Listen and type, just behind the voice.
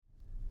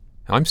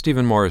I'm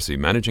Stephen Morrissey,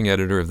 managing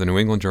editor of the New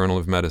England Journal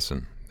of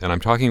Medicine, and I'm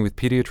talking with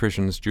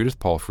pediatricians Judith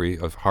Palfrey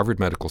of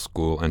Harvard Medical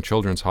School and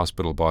Children's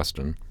Hospital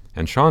Boston,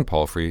 and Sean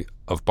Palfrey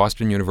of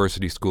Boston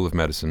University School of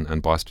Medicine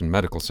and Boston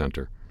Medical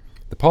Center.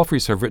 The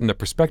Palfreys have written a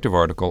perspective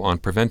article on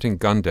preventing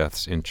gun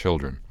deaths in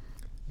children.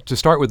 To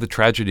start with the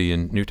tragedy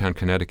in Newtown,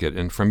 Connecticut,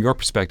 and from your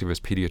perspective as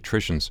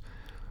pediatricians,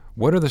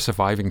 what are the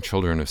surviving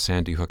children of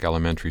Sandy Hook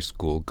Elementary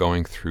School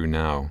going through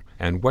now,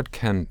 and what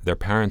can their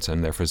parents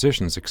and their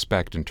physicians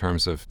expect in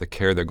terms of the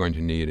care they're going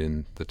to need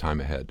in the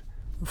time ahead?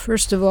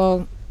 First of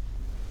all,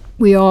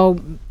 we all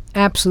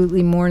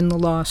absolutely mourn the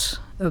loss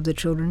of the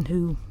children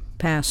who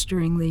passed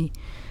during the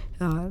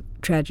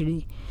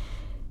tragedy.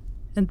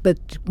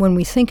 But when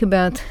we think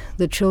about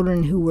the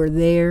children who were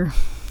there,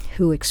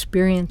 who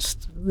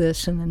experienced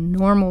this in a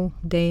normal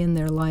day in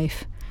their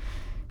life,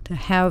 to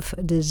have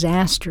a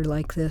disaster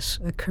like this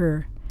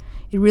occur,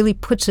 it really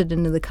puts it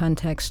into the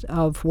context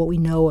of what we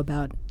know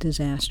about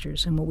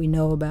disasters and what we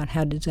know about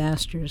how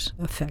disasters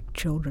affect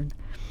children.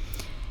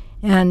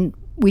 And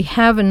we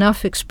have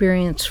enough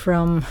experience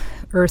from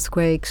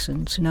earthquakes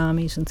and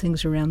tsunamis and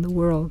things around the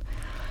world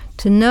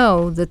to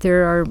know that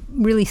there are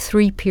really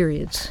three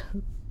periods.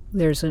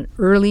 There's an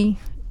early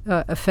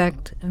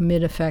effect, a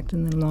mid-effect,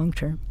 and then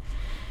long-term.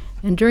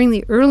 And during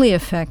the early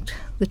effect,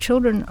 the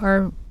children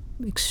are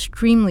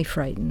extremely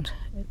frightened.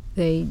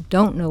 They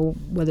don't know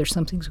whether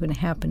something's going to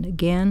happen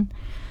again.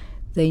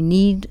 They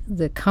need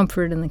the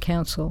comfort and the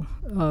counsel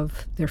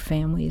of their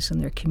families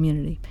and their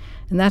community.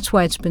 And that's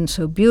why it's been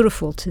so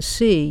beautiful to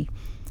see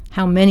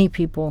how many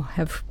people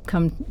have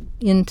come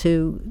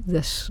into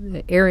this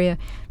area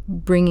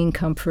bringing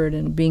comfort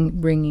and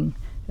bringing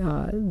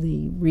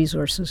the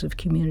resources of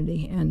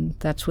community. And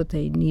that's what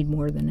they need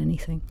more than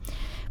anything.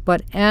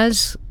 But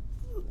as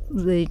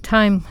the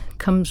time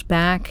comes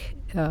back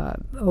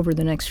over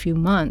the next few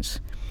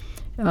months,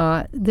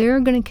 they're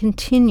going to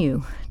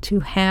continue to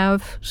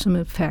have some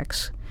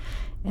effects.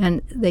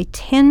 And they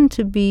tend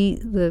to be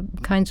the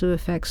kinds of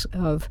effects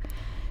of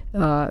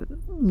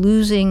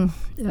losing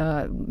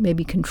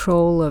maybe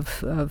control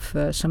of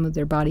some of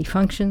their body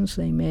functions.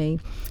 They may,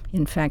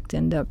 in fact,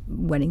 end up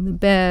wetting the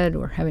bed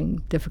or having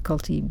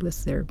difficulty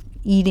with their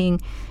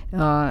eating.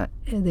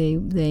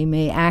 They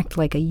may act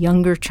like a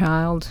younger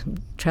child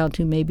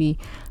who maybe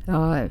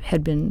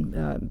had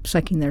been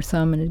sucking their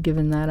thumb and had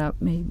given that up,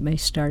 may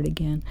start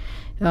again.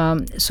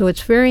 So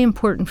it's very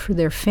important for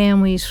their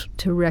families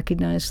to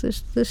recognize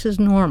this is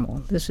normal.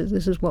 This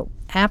is what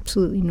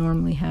absolutely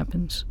normally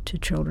happens to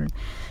children,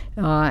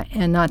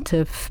 and not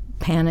to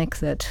panic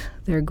that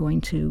they're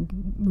going to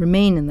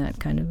remain in that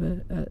kind of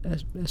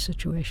a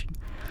situation.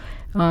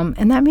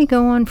 And that may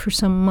go on for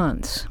some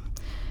months.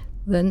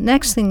 The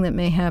next thing that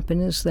may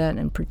happen is that,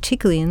 and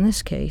particularly in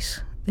this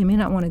case, they may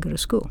not want to go to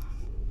school.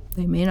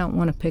 They may not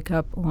want to pick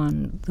up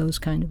on those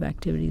kind of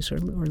activities or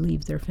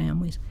leave their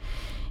families.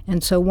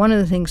 And so one of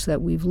the things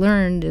that we've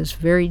learned is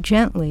very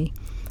gently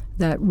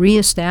that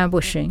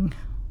reestablishing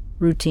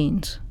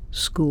routines,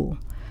 school,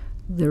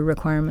 the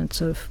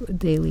requirements of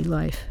daily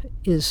life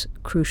is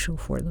crucial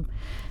for them.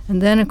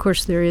 And then, of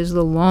course, there is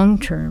the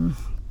long-term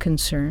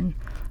concern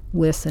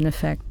with an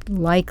effect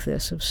like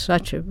this, of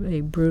such a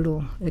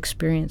brutal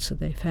experience that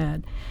they've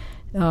had,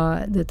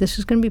 that this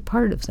is going to be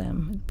part of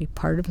them, be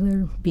part of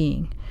their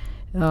being.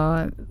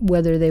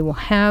 Whether they will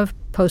have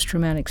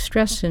post-traumatic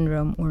stress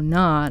syndrome or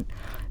not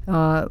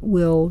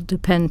will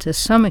depend to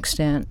some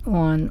extent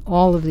on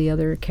all of the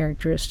other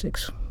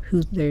characteristics,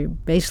 who their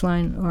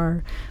baseline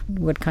are,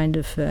 what kind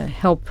of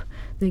help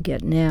they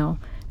get now,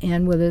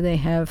 and whether they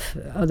have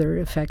other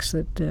effects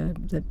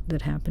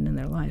that happen in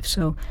their life.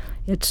 So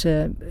it's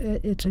a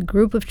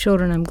group of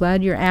children. I'm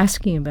glad you're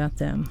asking about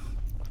them,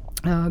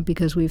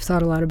 because we've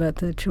thought a lot about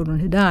the children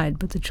who died,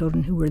 but the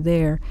children who were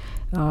there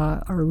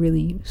are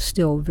really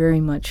still very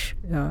much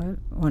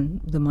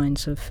on the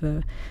minds of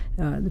the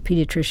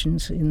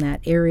pediatricians in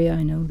that area.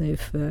 I know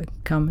they've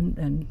come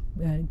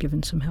and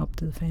given some help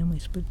to the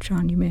families. But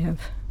Sean, you may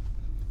have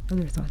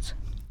other thoughts.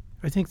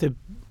 I think the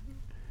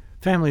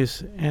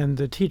families and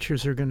the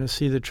teachers are going to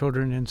see the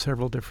children in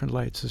several different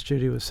lights, as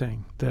Judy was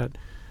saying, that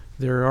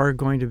there are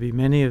going to be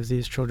many of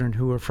these children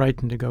who are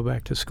frightened to go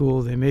back to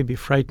school. They may be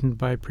frightened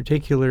by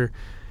particular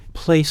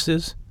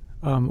places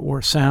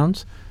or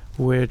sounds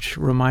which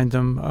remind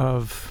them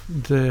of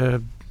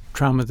the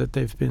trauma that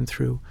they've been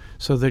through,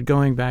 so that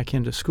going back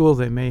into school,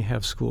 they may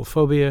have school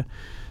phobia.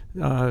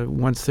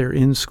 Once they're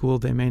in school,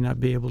 they may not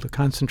be able to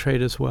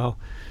concentrate as well.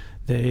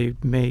 They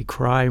may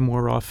cry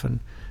more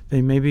often.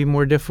 They may be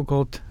more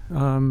difficult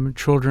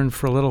children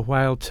for a little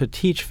while to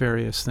teach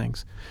various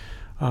things.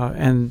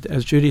 And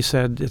as Judy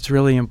said, it's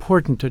really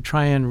important to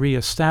try and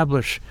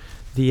reestablish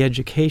the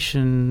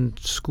education,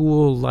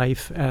 school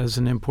life as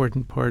an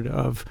important part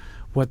of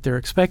what they're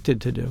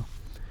expected to do.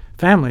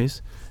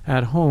 Families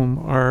at home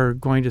are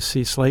going to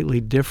see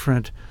slightly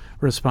different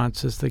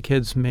responses. The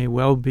kids may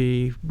well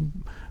be,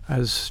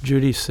 as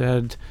Judy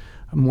said,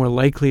 more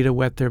likely to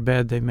wet their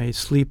bed. They may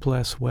sleep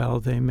less well.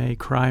 They may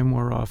cry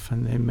more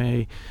often. They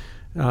may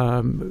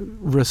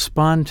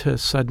respond to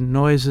sudden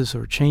noises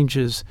or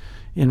changes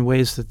in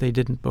ways that they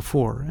didn't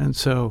before. And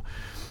so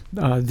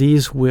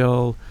these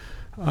will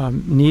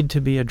need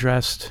to be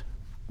addressed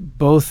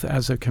both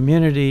as a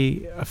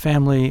community, a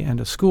family,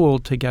 and a school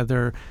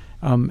together,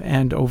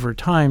 and over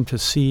time to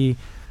see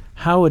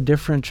how a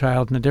different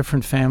child in a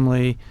different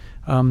family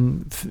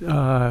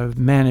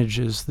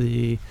manages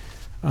the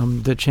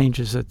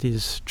changes that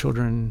these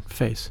children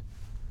face.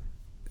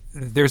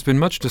 There's been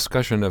much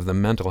discussion of the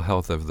mental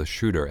health of the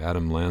shooter,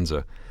 Adam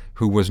Lanza,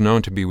 who was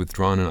known to be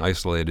withdrawn and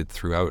isolated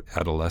throughout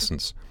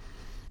adolescence.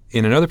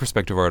 In another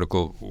perspective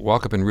article,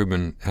 Walkup and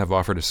Rubin have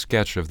offered a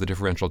sketch of the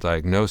differential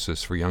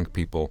diagnosis for young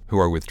people who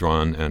are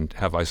withdrawn and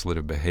have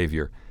isolative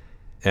behavior.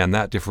 And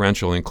that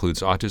differential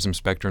includes autism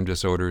spectrum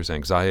disorders,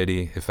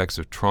 anxiety, effects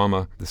of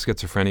trauma, the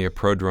schizophrenia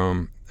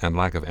prodrome, and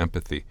lack of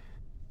empathy.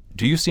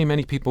 Do you see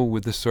many people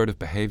with this sort of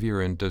behavior,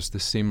 and does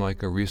this seem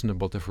like a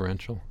reasonable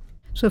differential?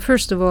 So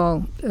first of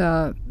all,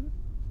 the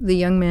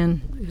young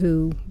man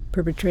who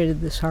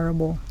perpetrated this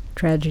horrible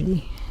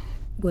tragedy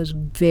was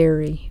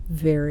very,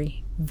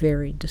 very,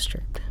 very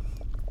disturbed.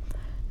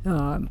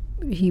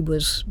 He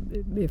was,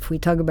 if we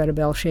talk about a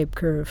bell-shaped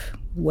curve,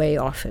 way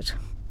off it.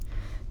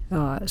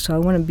 So I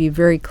want to be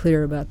very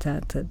clear about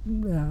that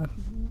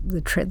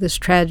this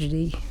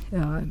tragedy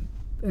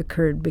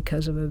occurred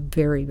because of a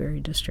very,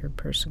 very disturbed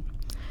person.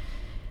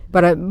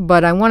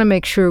 But I want to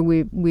make sure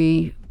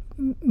we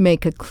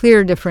make a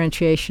clear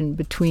differentiation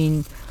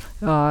between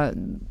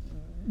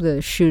the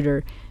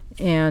shooter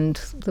and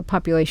the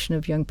population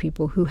of young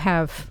people who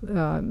have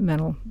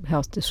mental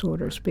health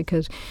disorders,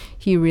 because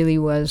he really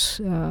was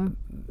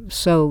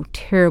so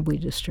terribly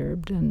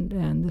disturbed,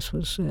 and this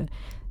was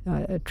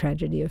a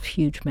tragedy of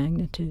huge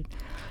magnitude.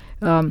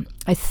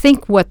 I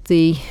think what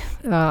the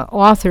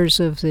authors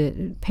of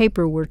the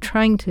paper were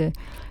trying to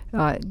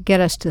get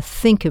us to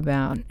think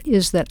about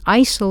is that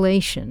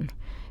isolation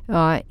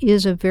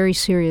is a very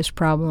serious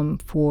problem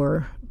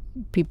for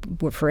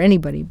people, for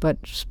anybody, but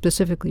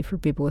specifically for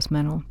people with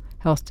mental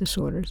health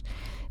disorders.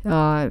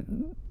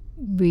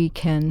 We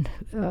can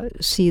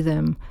see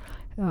them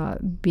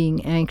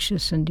being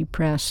anxious and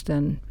depressed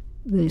and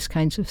these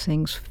kinds of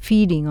things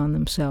feeding on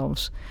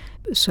themselves.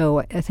 So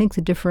I think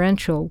the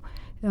differential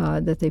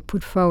that they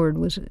put forward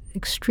was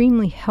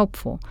extremely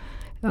helpful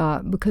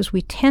because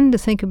we tend to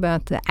think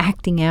about the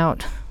acting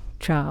out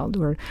child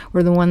or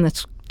the one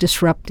that's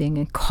disrupting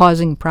and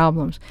causing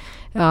problems.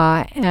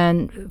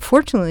 And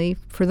fortunately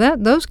for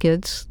those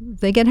kids,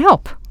 they get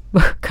help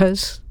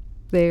because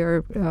they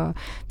are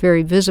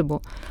very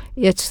visible.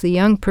 It's the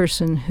young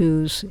person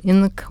who's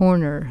in the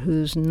corner,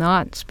 who's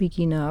not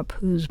speaking up,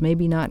 who's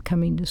maybe not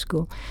coming to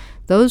school.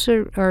 Those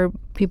are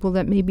people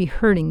that may be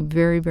hurting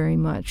very, very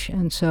much.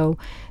 And so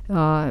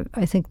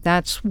I think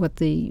that's what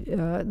the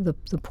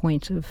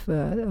point of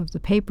the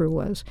paper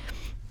was.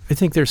 I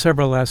think there are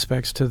several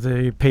aspects to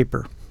the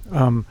paper.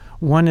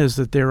 One is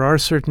that there are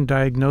certain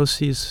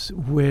diagnoses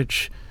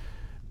which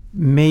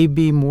may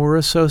be more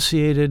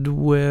associated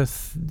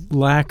with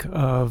lack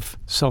of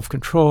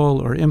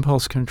self-control or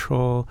impulse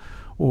control,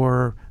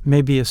 or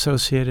may be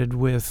associated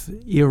with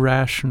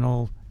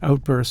irrational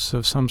outbursts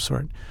of some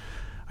sort.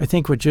 I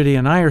think what Judy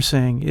and I are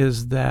saying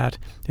is that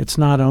it's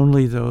not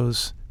only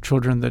those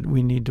children that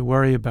we need to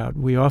worry about.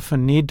 We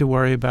often need to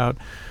worry about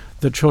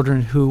the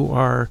children who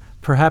are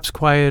perhaps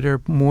quieter,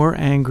 more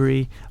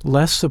angry,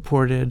 less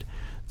supported.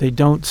 They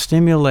don't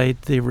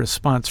stimulate the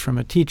response from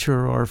a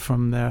teacher or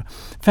from the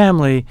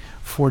family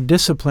for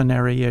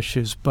disciplinary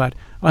issues, but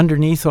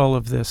underneath all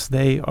of this,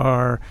 they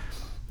are,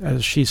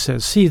 as she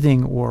says,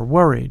 seething or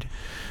worried.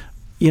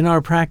 In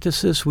our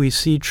practices, we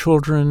see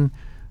children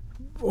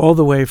all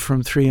the way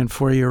from 3 and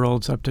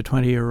 4-year-olds up to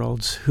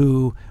 20-year-olds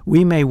who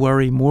we may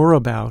worry more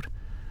about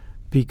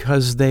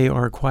because they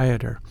are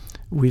quieter.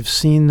 We've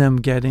seen them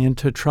get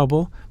into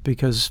trouble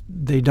because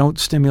they don't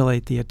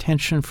stimulate the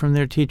attention from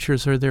their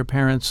teachers or their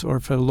parents or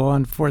for law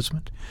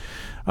enforcement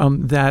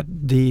that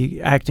the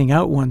acting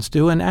out ones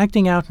do. And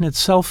acting out in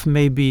itself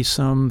may be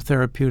some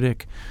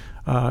therapeutic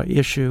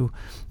issue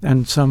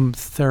and some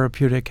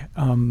therapeutic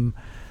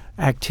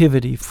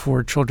activity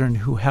for children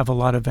who have a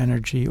lot of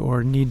energy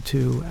or need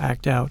to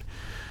act out.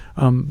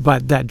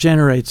 But that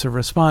generates a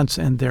response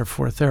and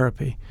therefore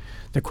therapy.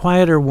 The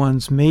quieter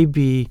ones may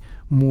be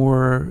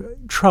more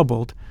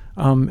troubled,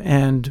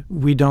 and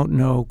we don't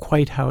know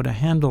quite how to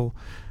handle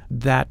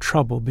that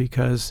trouble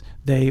because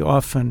they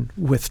often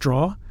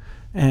withdraw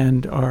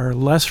and are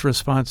less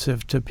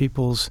responsive to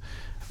people's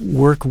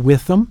work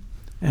with them.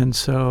 And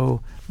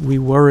so we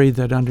worry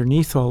that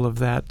underneath all of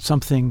that,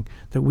 something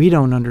that we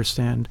don't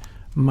understand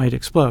might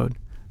explode.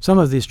 Some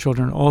of these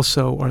children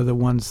also are the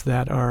ones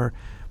that are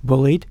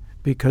bullied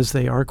because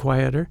they are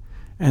quieter,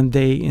 and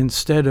they,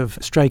 instead of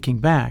striking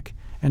back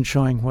and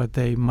showing what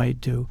they might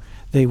do,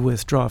 they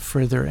withdraw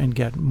further and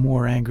get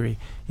more angry,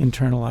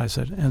 internalize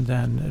it, and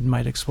then it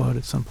might explode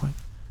at some point.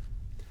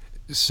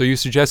 So you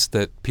suggest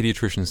that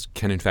pediatricians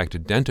can in fact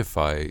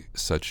identify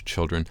such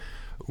children.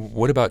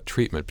 What about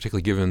treatment,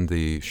 particularly given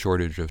the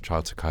shortage of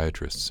child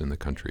psychiatrists in the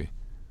country?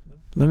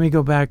 Let me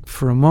go back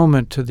for a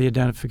moment to the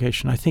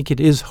identification. I think it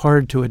is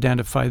hard to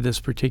identify this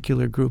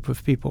particular group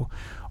of people.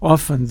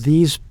 Often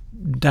these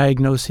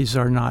diagnoses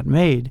are not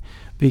made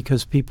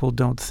because people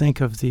don't think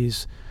of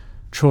these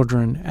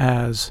children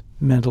as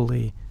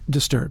mentally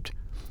disturbed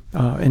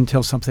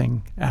until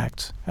something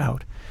acts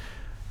out.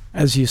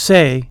 As you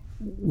say,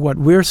 what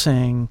we're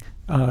saying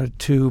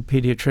to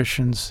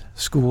pediatricians,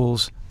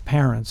 schools,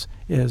 parents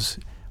is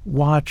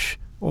watch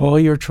all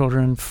your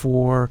children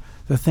for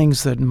the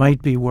things that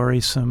might be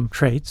worrisome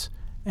traits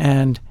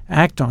and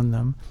act on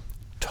them,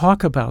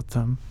 talk about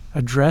them,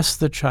 address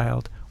the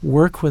child,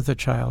 work with the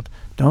child.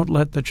 Don't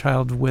let the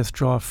child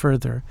withdraw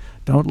further.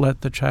 Don't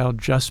let the child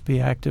just be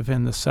active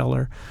in the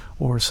cellar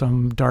or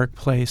some dark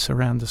place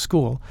around the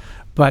school,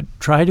 but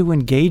try to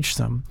engage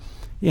them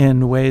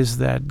in ways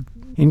that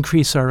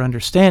increase our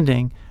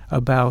understanding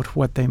about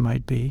what they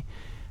might be.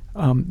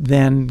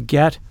 Then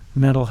get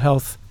mental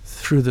health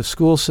through the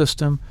school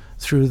system,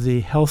 through the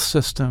health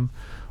system,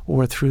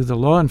 or through the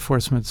law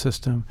enforcement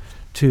system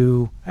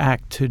to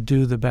act to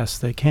do the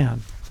best they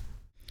can.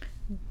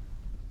 I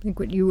think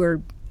what you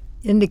were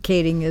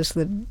indicating is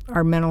that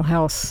our mental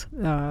health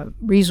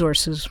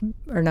resources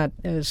are not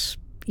as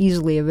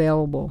easily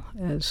available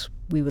as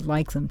we would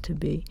like them to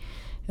be.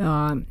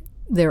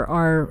 There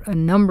are a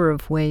number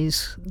of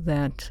ways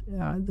that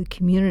the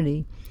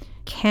community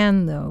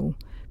can, though,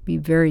 be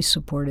very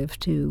supportive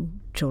to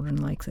children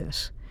like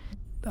this.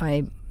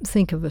 I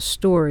think of a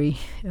story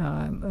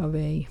of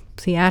a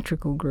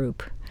theatrical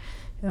group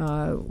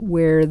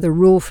where the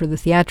rule for the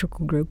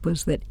theatrical group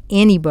was that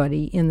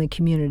anybody in the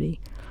community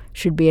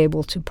should be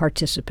able to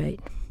participate.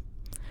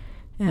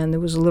 And there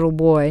was a little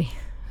boy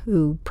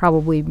who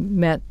probably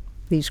met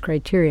these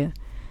criteria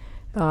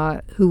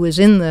who was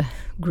in the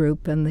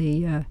group, and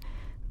the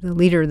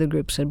leader of the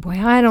group said, "Boy,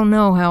 I don't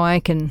know how I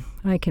can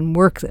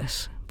work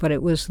this." But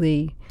it was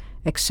the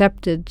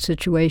accepted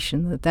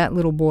situation that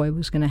little boy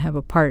was going to have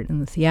a part in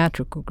the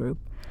theatrical group.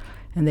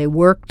 And they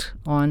worked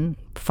on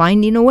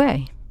finding a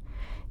way.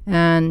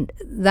 And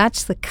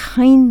that's the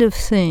kind of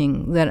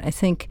thing that I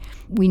think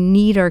we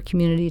need our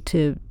community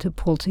to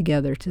pull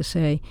together, to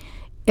say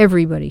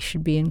everybody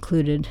should be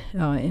included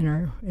in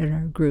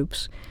our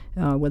groups,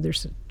 whether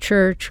it's a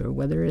church or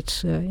whether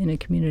it's in a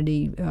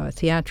community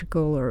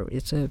theatrical or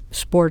it's a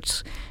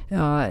sports,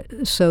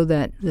 so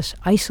that this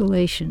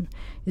isolation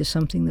is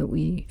something that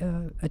we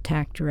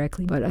attack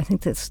directly. But I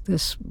think that's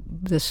this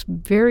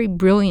very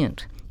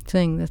brilliant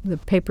thing that the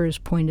paper has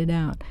pointed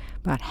out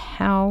about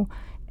how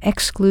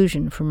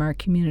exclusion from our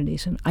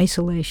communities and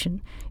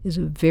isolation is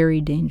a very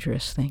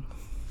dangerous thing.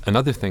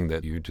 Another thing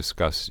that you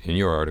discuss in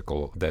your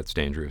article that's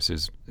dangerous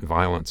is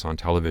violence on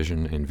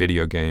television and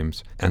video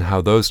games, and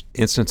how those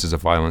instances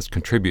of violence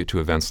contribute to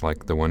events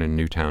like the one in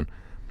Newtown.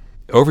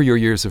 Over your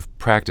years of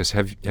practice,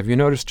 have you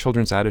noticed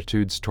children's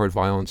attitudes toward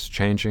violence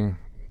changing?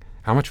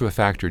 How much of a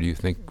factor do you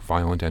think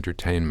violent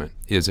entertainment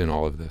is in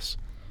all of this?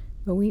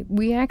 Well,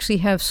 we actually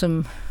have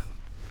some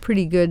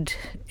pretty good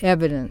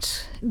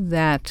evidence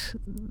that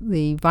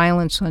the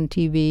violence on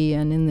TV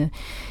and in the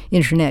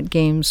internet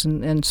games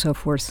and so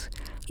forth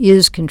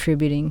is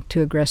contributing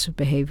to aggressive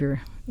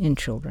behavior in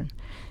children.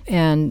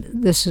 And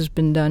this has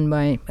been done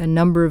by a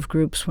number of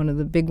groups. One of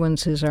the big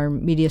ones is our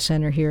media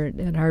center here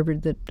at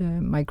Harvard that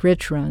Mike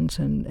Rich runs,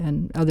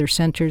 and other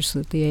centers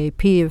that the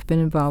AAP have been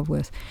involved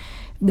with.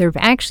 There have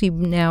actually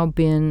now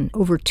been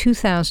over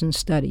 2,000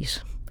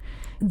 studies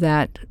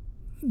that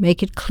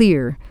make it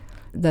clear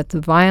that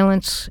the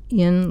violence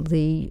in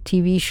the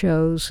TV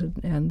shows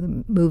and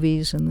the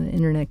movies and the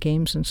internet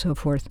games and so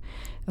forth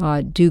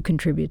do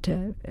contribute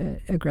to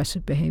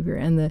aggressive behavior.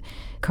 And the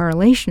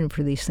correlation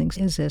for these things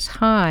is as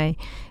high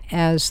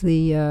as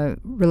the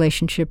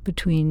relationship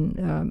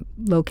between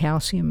low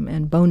calcium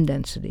and bone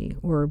density,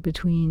 or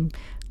between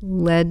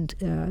lead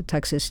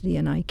toxicity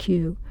and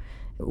IQ,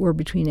 or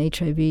between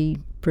HIV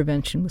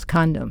prevention with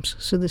condoms.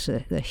 So there's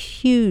a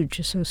huge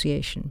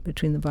association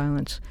between the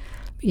violence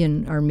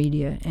in our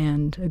media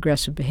and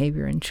aggressive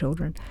behavior in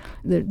children.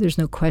 There's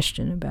no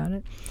question about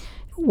it.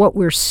 What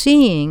we're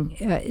seeing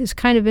is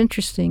kind of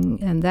interesting,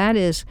 and that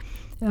is,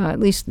 at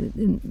least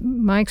in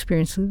my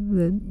experience,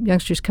 the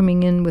youngsters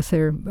coming in with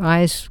their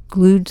eyes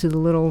glued to the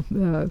little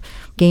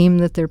game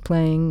that they're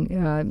playing,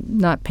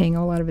 not paying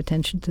a lot of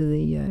attention to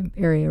the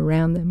area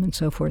around them and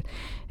so forth.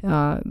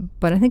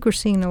 But I think we're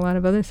seeing a lot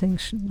of other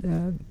things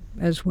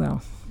as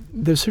well.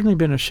 There's certainly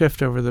been a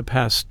shift over the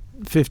past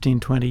 15,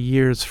 20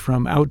 years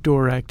from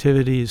outdoor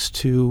activities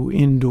to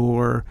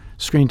indoor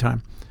screen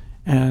time.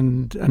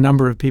 And a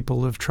number of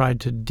people have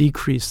tried to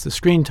decrease the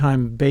screen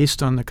time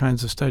based on the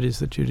kinds of studies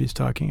that Judy's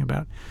talking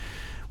about.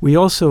 We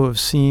also have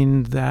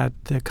seen that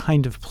the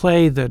kind of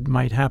play that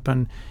might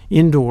happen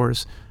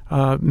indoors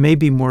may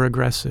be more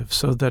aggressive,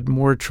 so that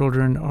more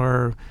children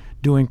are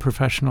doing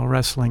professional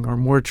wrestling, or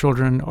more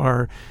children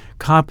are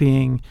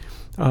copying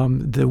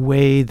the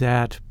way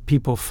that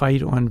people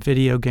fight on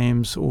video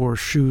games or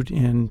shoot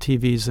in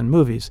TVs and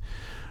movies.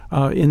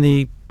 In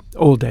the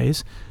old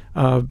days,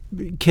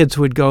 kids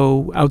would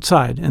go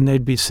outside and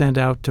they'd be sent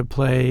out to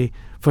play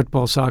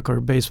football, soccer,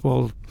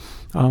 baseball,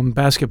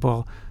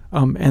 basketball,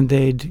 and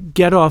they'd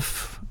get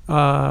off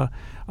a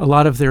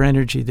lot of their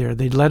energy there.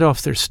 They'd let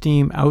off their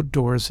steam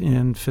outdoors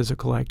in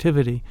physical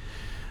activity.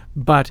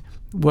 But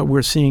what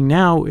we're seeing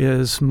now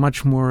is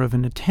much more of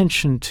an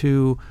attention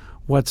to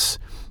what's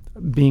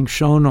being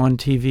shown on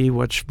TV,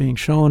 what's being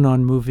shown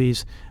on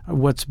movies,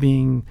 what's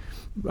being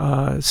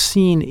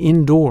seen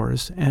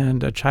indoors.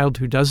 And a child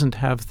who doesn't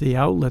have the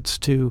outlets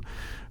to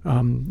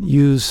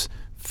use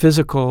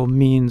physical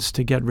means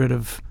to get rid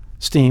of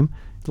steam,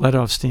 let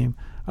off steam,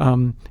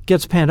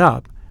 gets pent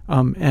up.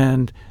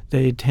 And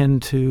they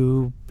tend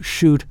to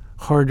shoot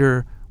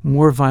harder,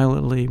 more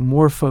violently,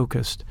 more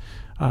focused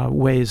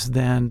ways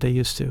than they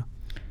used to.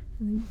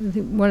 I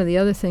think one of the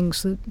other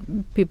things that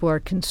people are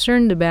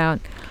concerned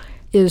about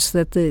is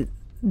that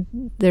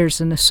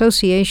there's an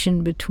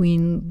association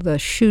between the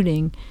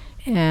shooting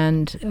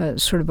and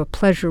sort of a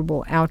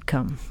pleasurable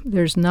outcome.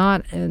 There's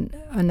not an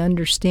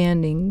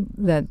understanding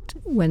that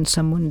when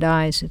someone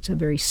dies, it's a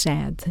very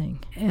sad thing.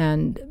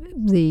 And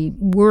the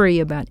worry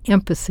about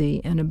empathy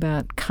and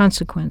about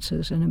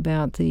consequences and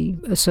about the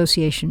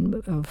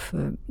association of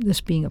this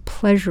being a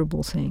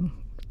pleasurable thing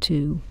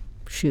to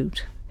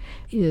shoot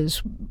is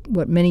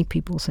what many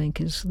people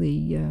think is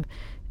the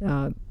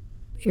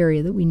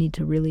area that we need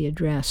to really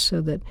address,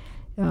 so that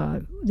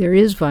there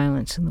is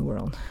violence in the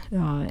world,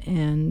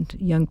 and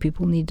young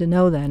people need to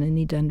know that and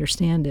need to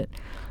understand it,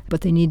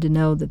 but they need to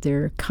know that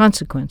there are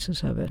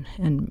consequences of it.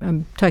 And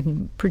I'm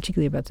talking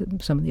particularly about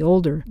some of the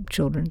older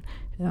children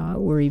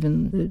or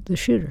even the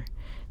shooter.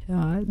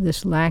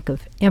 This lack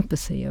of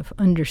empathy, of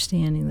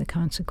understanding the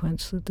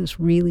consequence that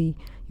you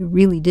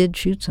really did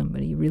shoot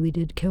somebody, you really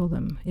did kill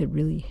them. It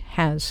really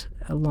has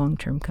a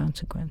long-term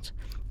consequence.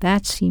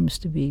 That seems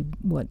to be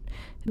what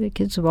the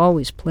kids have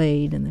always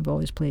played, and they've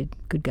always played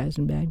good guys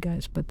and bad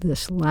guys, but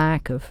this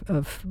lack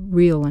of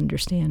real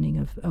understanding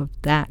of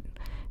that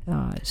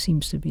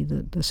seems to be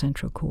the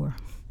central core.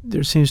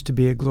 There seems to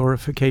be a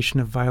glorification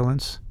of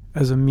violence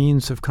as a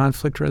means of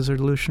conflict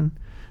resolution.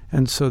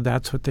 And so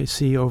that's what they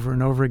see over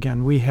and over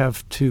again. We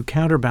have to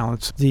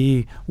counterbalance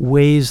the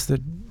ways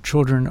that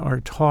children are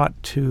taught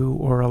to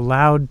or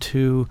allowed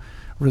to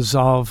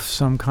resolve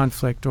some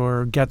conflict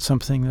or get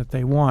something that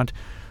they want,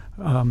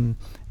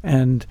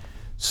 and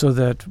so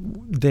that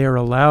they're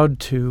allowed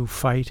to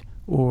fight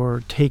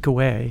or take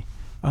away,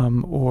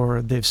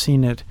 or they've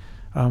seen it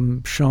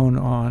shown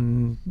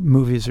on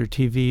movies or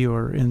TV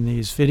or in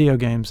these video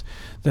games,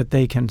 that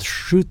they can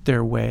shoot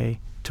their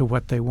way to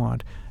what they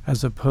want,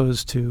 as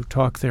opposed to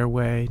talk their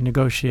way,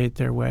 negotiate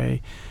their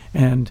way,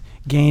 and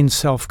gain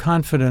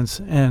self-confidence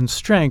and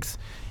strength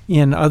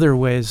in other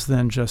ways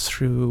than just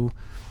through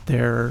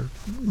their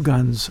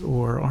guns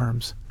or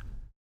arms.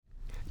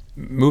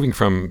 Moving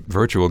from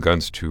virtual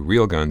guns to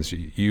real guns,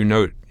 you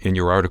note in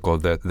your article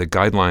that the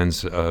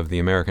guidelines of the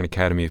American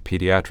Academy of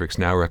Pediatrics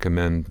now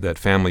recommend that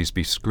families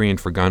be screened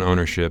for gun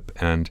ownership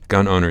and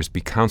gun owners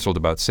be counseled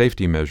about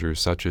safety measures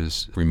such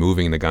as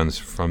removing the guns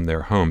from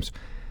their homes.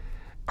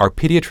 Are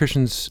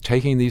pediatricians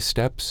taking these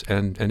steps,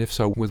 and if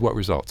so, with what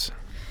results?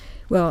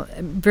 Well,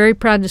 I'm very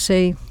proud to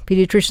say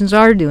pediatricians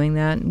are doing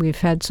that. We've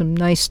had some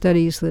nice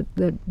studies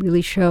that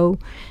really show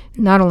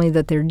not only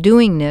that they're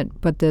doing it,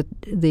 but that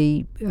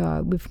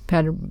we've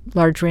had a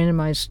large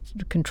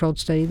randomized controlled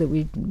study that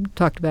we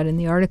talked about in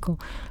the article,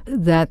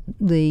 that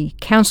the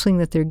counseling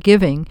that they're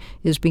giving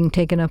is being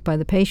taken up by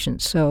the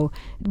patients. So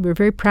we're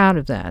very proud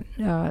of that.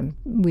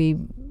 We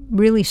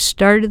really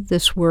started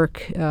this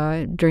work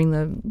during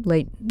the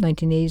late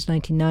 1980s,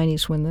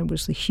 1990s, when there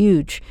was the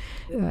huge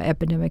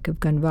epidemic of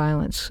gun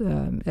violence.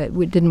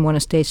 We didn't want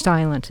to stay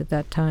silent at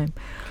that time.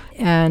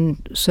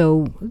 And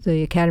so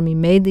the Academy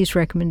made these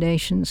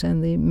recommendations,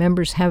 and the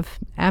members have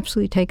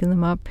absolutely taken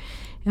them up.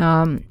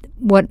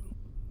 What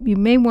you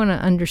may want to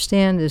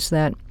understand is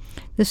that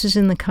this is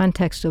in the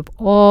context of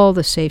all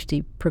the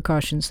safety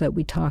precautions that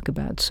we talk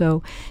about.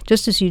 So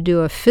just as you do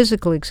a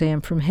physical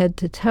exam from head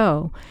to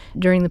toe,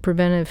 during the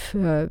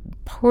preventive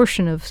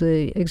portion of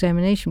the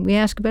examination, we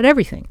ask about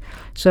everything.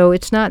 So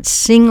it's not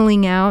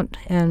singling out,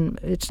 and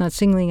it's not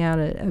singling out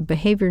a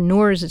behavior,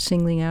 nor is it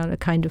singling out a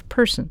kind of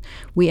person.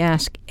 We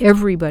ask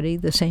everybody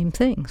the same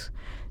things.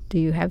 Do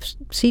you have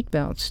seat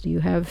belts? Do you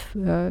have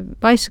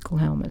bicycle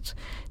helmets?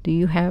 Do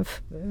you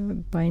have,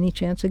 by any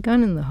chance, a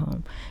gun in the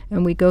home?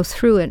 And we go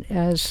through it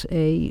as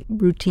a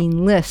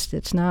routine list.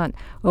 It's not,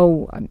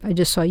 oh, I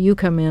just saw you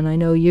come in. I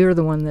know you're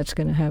the one that's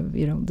going to have,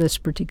 this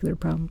particular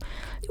problem.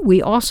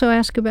 We also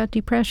ask about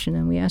depression,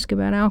 and we ask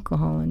about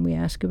alcohol, and we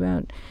ask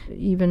about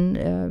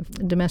even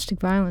domestic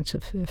violence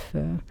if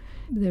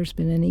there's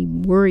been any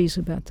worries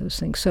about those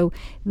things. So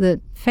the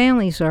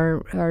families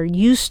are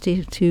used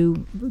to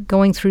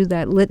going through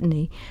that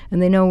litany, and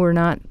they know we're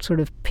not sort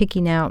of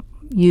picking out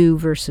you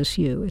versus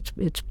you.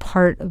 It's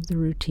part of the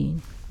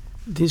routine.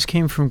 These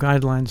came from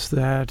guidelines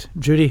that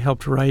Judy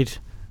helped write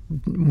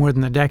more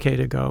than a decade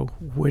ago,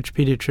 which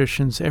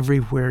pediatricians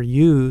everywhere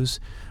use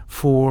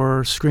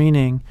for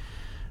screening,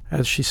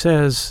 as she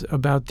says,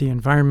 about the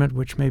environment,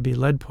 which may be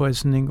lead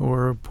poisoning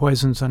or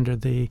poisons under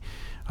the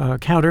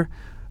counter,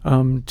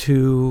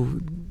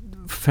 to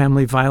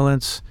family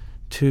violence,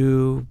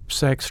 to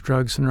sex,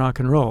 drugs, and rock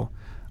and roll.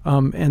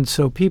 And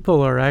so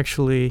people are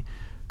actually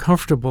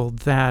comfortable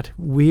that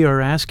we are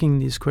asking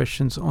these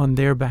questions on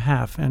their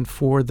behalf and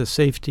for the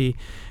safety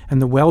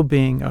and the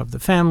well-being of the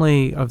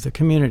family, of the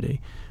community.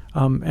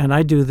 And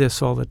I do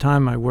this all the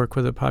time. I work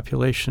with a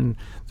population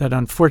that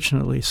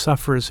unfortunately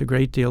suffers a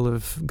great deal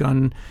of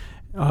gun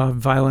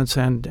violence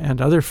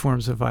and other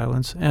forms of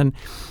violence. And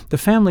the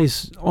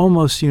families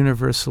almost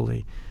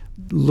universally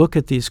look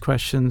at these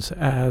questions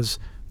as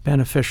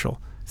beneficial.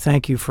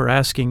 Thank you for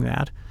asking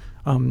that.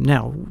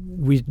 Now,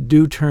 we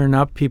do turn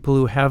up people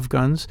who have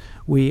guns.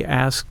 We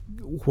ask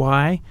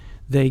why.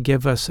 They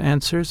give us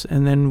answers,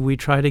 and then we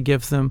try to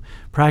give them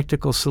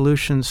practical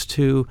solutions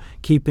to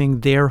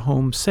keeping their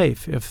home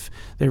safe if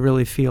they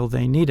really feel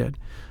they need it.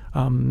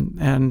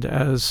 And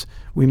as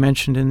we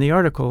mentioned in the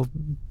article,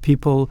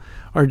 people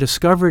are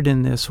discovered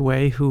in this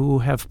way who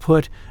have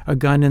put a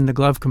gun in the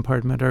glove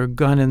compartment or a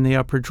gun in the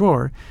upper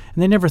drawer,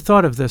 and they never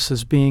thought of this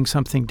as being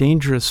something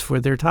dangerous for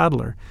their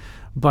toddler.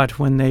 But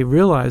when they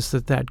realize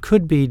that that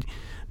could be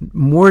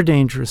more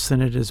dangerous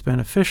than it is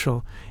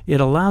beneficial,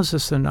 it allows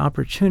us an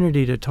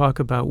opportunity to talk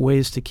about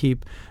ways to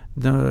keep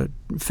the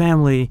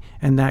family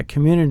and that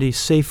community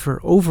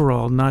safer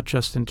overall, not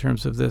just in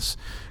terms of this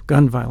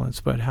gun violence,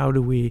 but how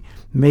do we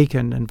make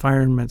an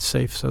environment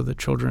safe so that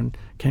children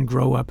can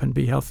grow up and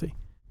be healthy.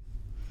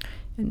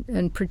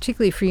 And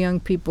particularly for young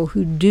people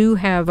who do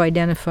have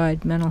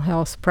identified mental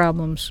health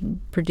problems,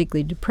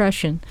 particularly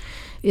depression,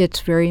 it's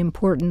very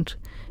important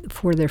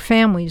for their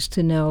families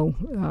to know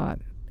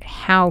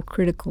how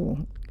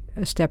critical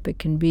a step it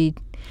can be.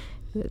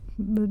 The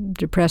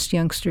depressed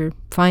youngster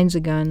finds a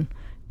gun,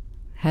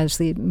 has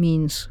the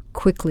means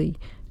quickly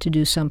to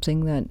do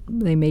something that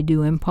they may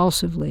do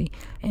impulsively,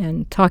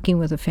 and talking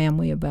with a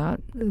family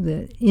about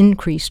the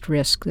increased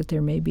risk that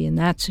there may be in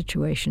that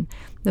situation.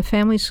 The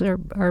families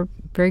are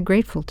very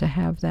grateful to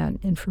have that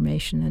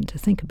information and to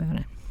think about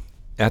it.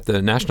 At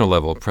the national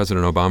level,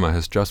 President Obama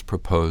has just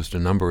proposed a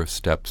number of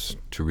steps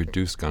to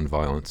reduce gun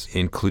violence,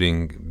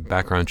 including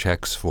background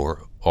checks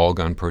for all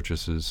gun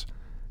purchases,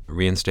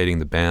 reinstating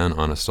the ban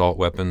on assault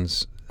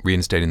weapons,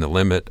 reinstating the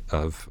limit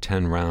of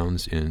 10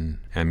 rounds in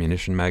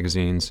ammunition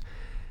magazines,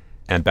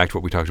 and back to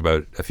what we talked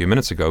about a few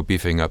minutes ago,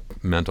 beefing up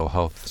mental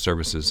health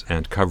services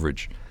and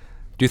coverage.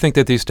 Do you think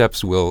that these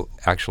steps will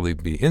actually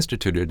be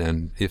instituted,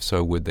 and if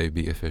so, would they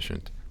be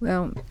efficient?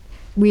 Well,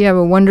 we have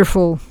a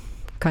wonderful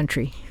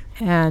country,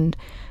 and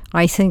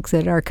I think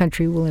that our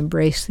country will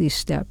embrace these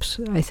steps.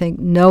 I think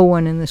no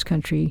one in this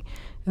country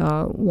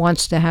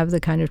wants to have the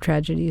kind of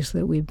tragedies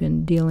that we've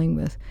been dealing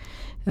with.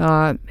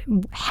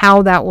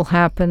 How that will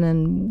happen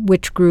and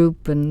which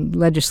group and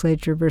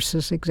legislature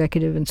versus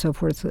executive and so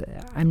forth,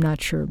 I'm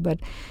not sure. But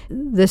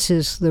this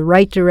is the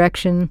right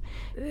direction,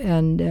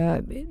 and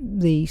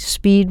the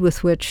speed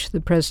with which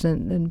the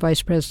president and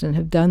vice president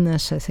have done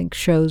this, I think,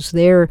 shows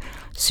their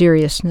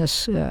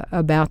seriousness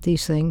about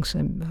these things.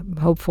 I'm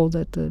hopeful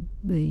that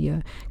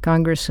the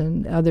Congress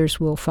and others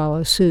will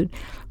follow suit.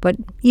 But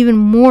even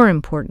more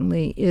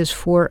importantly is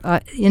for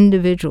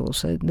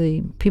individuals,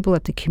 the people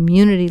at the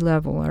community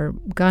level, our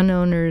gun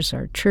owners,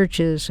 our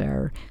churches,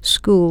 our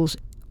schools,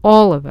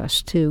 all of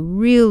us to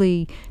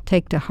really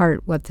take to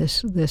heart what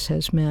this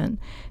has meant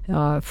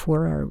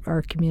for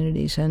our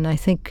communities. And I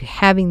think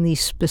having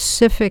these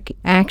specific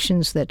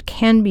actions that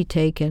can be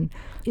taken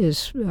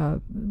is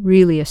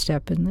really a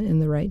step in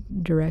the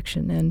right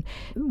direction. And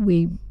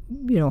we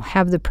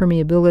have the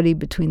permeability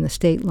between the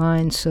state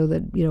lines so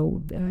that,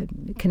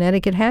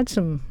 Connecticut had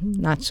some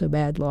not so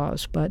bad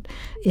laws, but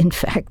in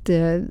fact,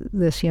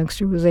 this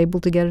youngster was able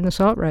to get an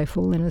assault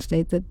rifle in a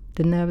state that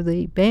didn't have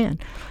the ban.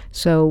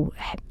 So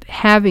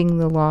having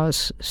the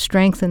laws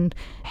strengthened,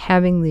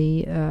 having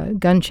the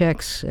gun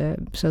checks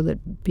so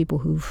that people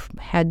who've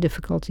had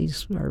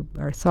difficulties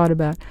are thought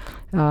about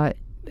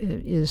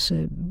is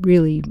a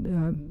really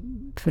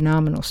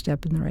phenomenal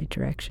step in the right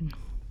direction.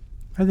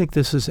 I think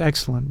this is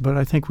excellent, but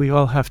I think we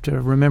all have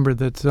to remember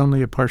that it's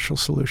only a partial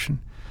solution.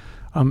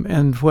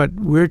 And what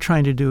we're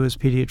trying to do as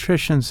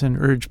pediatricians and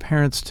urge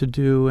parents to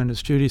do, and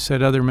as Judy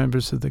said, other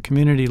members of the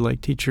community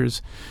like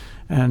teachers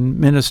and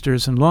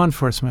ministers and law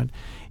enforcement,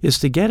 is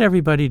to get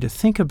everybody to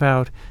think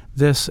about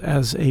this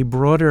as a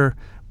broader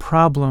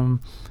problem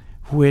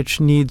which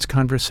needs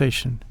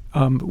conversation.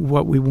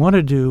 What we want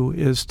to do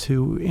is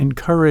to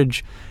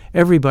encourage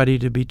everybody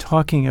to be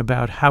talking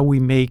about how we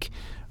make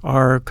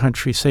our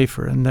country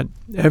safer, and that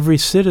every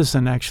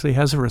citizen actually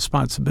has a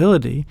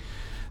responsibility.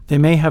 They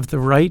may have the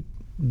right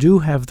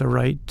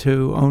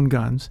to own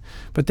guns,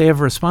 but they have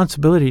a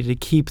responsibility to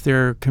keep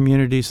their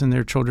communities and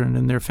their children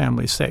and their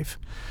families safe.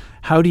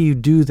 How do you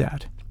do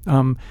that?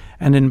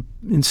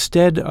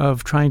 Instead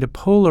of trying to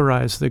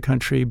polarize the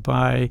country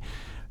by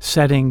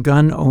setting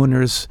gun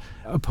owners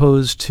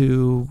opposed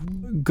to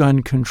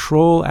gun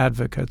control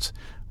advocates,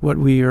 what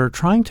we are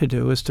trying to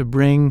do is to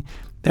bring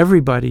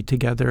everybody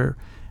together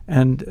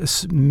and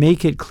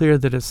make it clear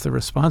that it's the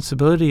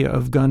responsibility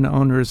of gun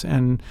owners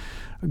and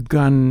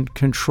gun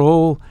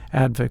control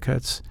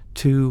advocates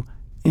to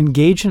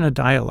engage in a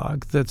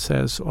dialogue that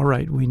says, all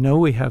right, we know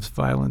we have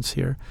violence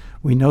here.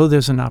 We know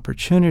there's an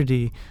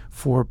opportunity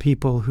for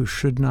people who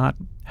should not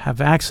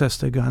have access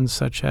to guns,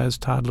 such as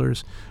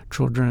toddlers,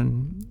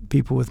 children,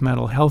 people with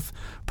mental health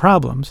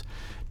problems,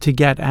 to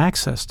get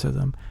access to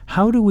them.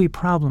 How do we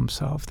problem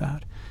solve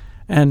that?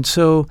 And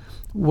so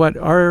what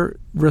our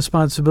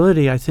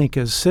responsibility, I think,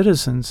 as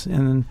citizens,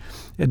 in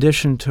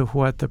addition to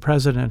what the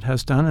president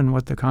has done and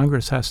what the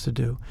Congress has to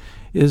do,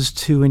 is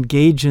to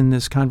engage in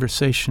this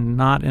conversation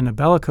not in a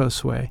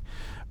bellicose way,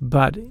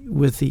 but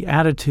with the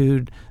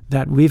attitude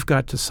that we've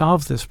got to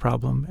solve this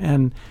problem.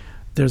 And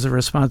there's a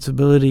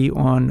responsibility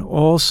on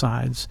all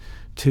sides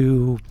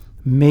to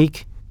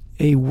make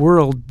a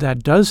world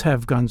that does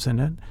have guns in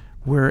it,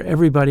 where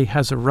everybody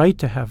has a right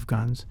to have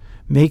guns,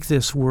 make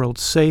this world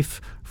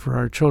safe for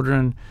our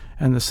children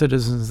and the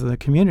citizens of the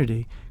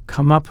community,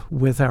 come up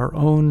with our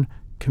own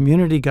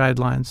community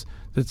guidelines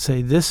that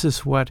say this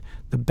is what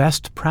the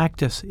best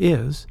practice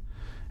is.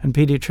 And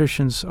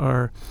pediatricians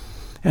are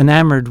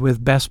enamored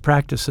with best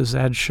practices,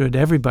 as should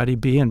everybody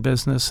be in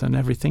business and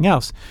everything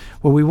else.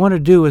 What we want to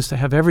do is to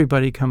have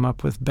everybody come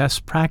up with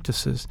best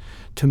practices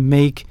to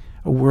make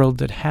a world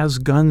that has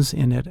guns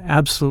in it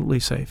absolutely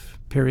safe,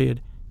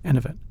 period, end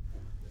of it.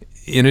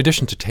 In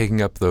addition to taking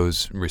up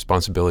those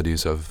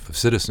responsibilities of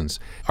citizens,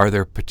 are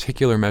there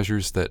particular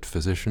measures that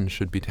physicians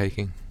should be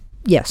taking?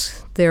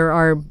 Yes, there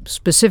are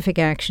specific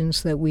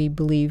actions that we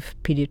believe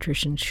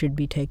pediatricians should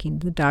be taking.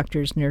 The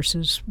doctors,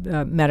 nurses,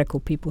 medical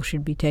people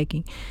should be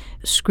taking.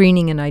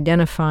 Screening and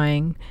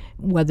identifying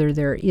whether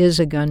there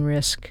is a gun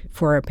risk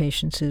for our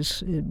patients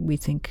is, we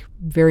think,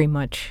 very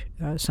much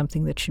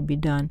something that should be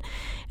done.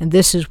 And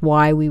this is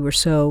why we were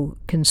so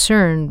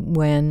concerned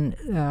when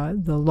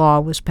the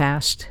law was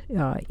passed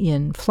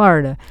in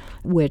Florida,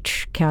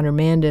 which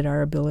countermanded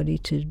our ability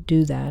to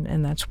do that.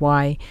 And that's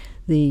why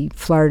the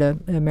Florida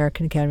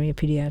American Academy of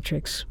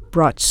Pediatrics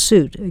brought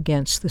suit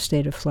against the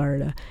state of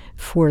Florida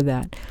for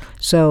that.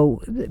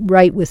 So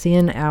right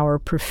within our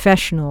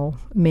professional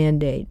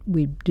mandate,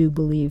 we do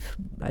believe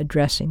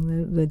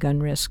addressing the gun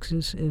risks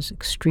is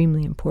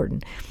extremely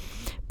important.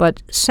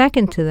 But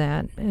second to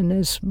that, and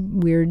as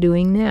we're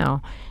doing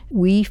now,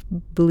 we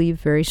believe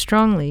very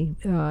strongly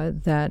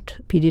that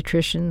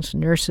pediatricians,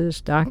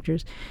 nurses,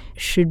 doctors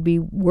should be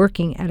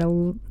working at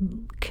a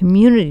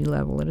community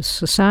level, at a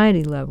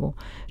society level,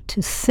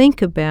 to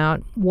think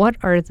about what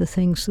are the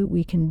things that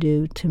we can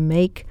do to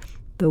make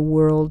the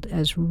world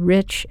as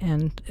rich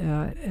and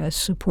as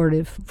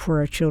supportive for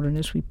our children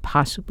as we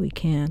possibly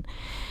can.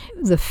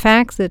 The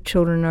fact that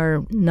children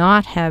are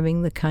not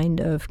having the kind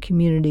of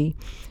community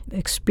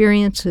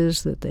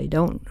experiences that they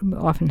don't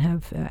often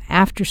have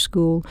after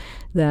school,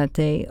 that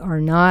they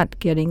are not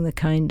getting the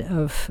kind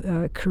of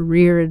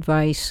career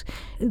advice,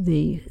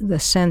 the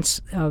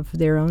sense of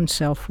their own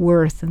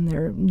self-worth and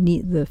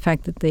the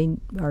fact that they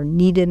are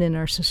needed in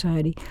our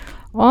society,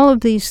 all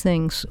of these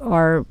things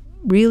are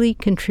really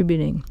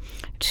contributing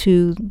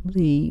to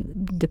the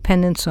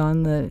dependence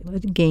on the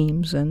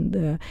games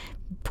and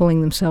pulling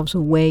themselves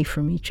away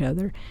from each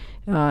other.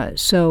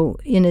 So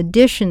in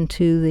addition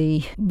to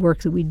the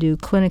work that we do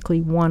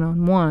clinically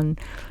one-on-one,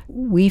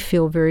 we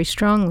feel very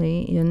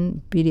strongly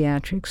in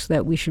pediatrics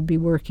that we should be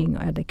working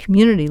at a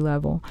community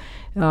level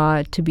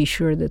to be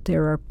sure that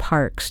there are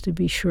parks, to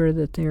be sure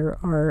that there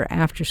are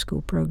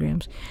after-school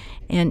programs,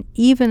 and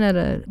even at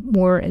a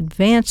more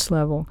advanced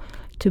level,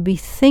 to be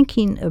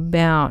thinking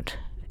about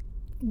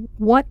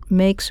what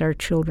makes our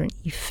children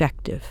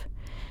effective.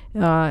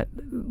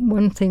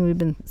 One thing we've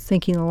been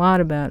thinking a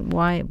lot about,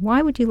 why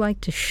would you like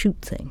to shoot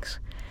things?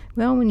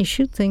 Well, when you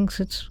shoot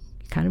things, it's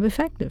kind of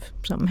effective.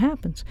 Something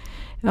happens.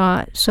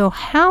 So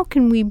how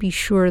can we be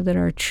sure that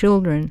our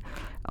children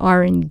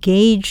are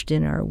engaged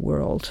in our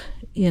world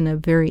in a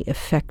very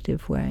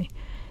effective way?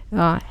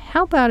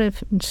 How about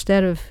if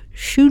instead of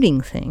shooting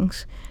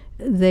things,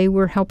 they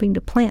were helping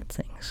to plant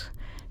things?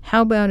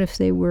 How about if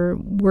they were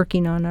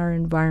working on our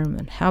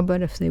environment? How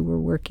about if they were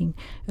working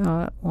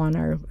on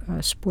our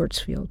sports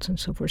fields and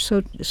so forth?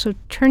 So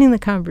turning the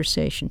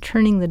conversation,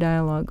 turning the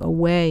dialogue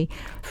away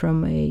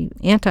from a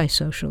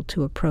antisocial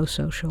to a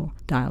pro-social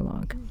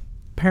dialogue.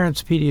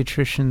 Parents,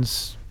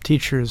 pediatricians,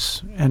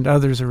 teachers, and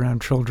others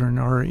around children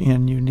are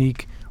in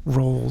unique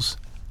roles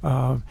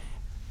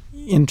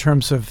in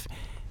terms of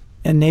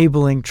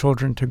enabling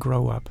children to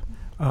grow up.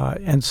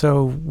 And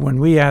so when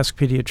we ask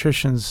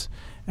pediatricians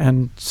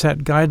and set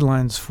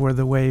guidelines for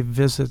the way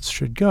visits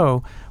should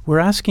go, we're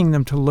asking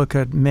them to look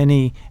at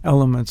many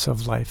elements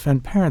of life.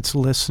 And parents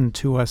listen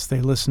to us.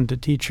 They listen to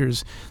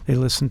teachers. They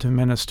listen to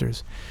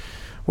ministers.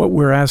 What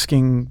we're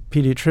asking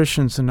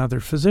pediatricians and other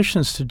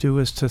physicians to do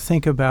is to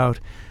think about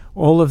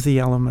all of the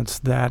elements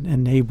that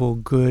enable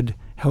good,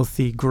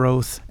 healthy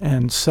growth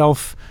and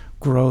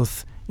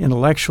self-growth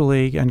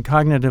intellectually and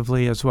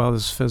cognitively, as well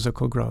as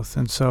physical growth.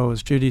 And so,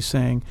 as Judy's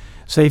saying,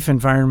 safe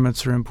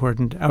environments are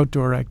important,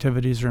 outdoor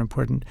activities are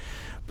important,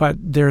 but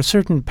there are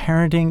certain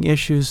parenting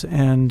issues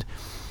and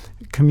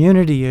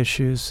community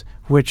issues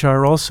which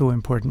are also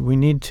important. We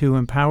need to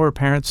empower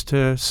parents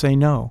to say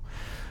no.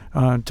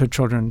 to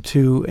children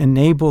to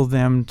enable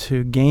them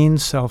to gain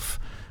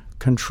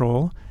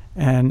self-control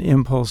and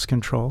impulse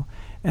control.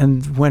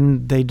 And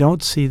when they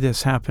don't see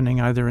this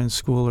happening either in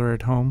school or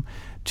at home,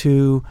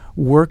 to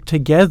work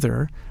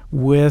together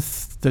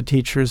with the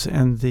teachers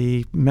and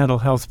the mental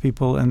health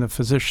people and the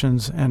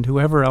physicians and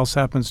whoever else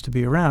happens to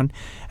be around,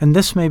 and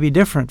this may be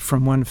different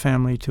from one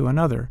family to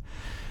another,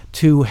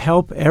 to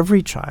help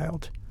every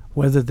child,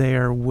 whether they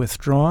are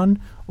withdrawn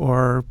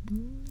or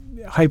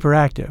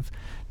hyperactive,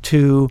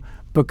 to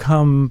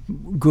become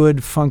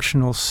good,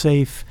 functional,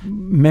 safe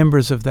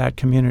members of that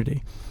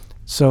community.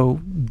 So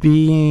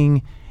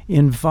being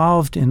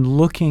involved in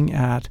looking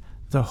at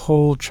the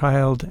whole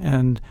child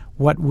and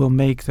what will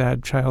make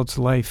that child's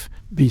life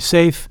be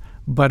safe,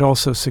 but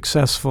also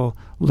successful,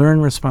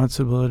 learn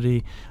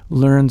responsibility,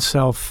 learn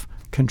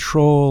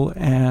self-control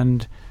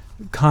and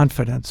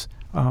confidence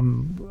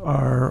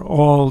are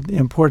all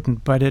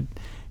important, but it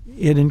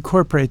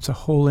incorporates a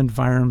whole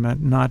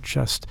environment, not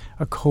just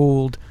a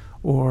cold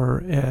or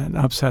an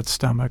upset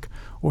stomach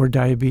or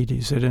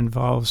diabetes. It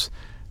involves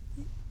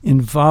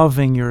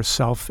involving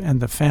yourself and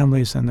the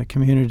families and the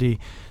community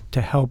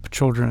to help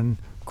children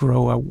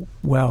grow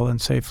well and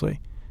safely.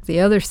 The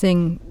other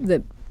thing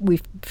that we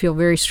feel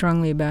very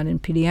strongly about in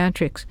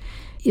pediatrics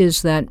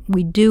is that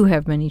we do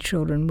have many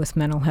children with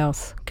mental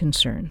health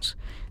concerns.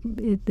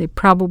 They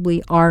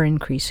probably are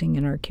increasing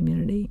in our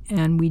community,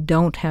 and we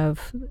don't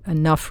have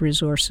enough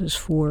resources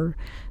for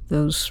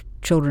those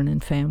children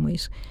and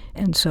families.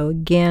 And so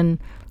again,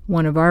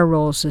 one of our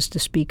roles is to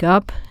speak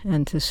up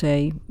and to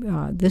say,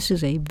 this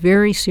is a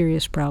very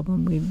serious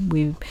problem.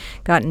 We've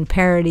gotten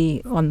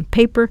parity on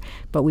paper,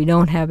 but we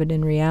don't have it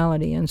in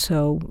reality. And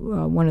so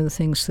one of the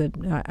things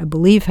that I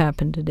believe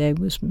happened today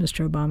was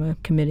Mr. Obama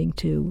committing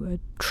to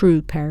a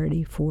true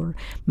parity for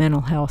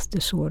mental health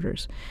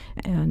disorders.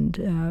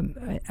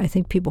 And I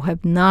think people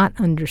have not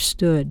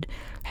understood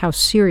how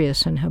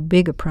serious and how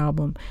big a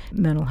problem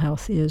mental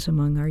health is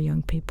among our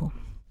young people.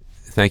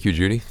 Thank you,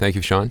 Judy. Thank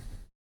you, Sean.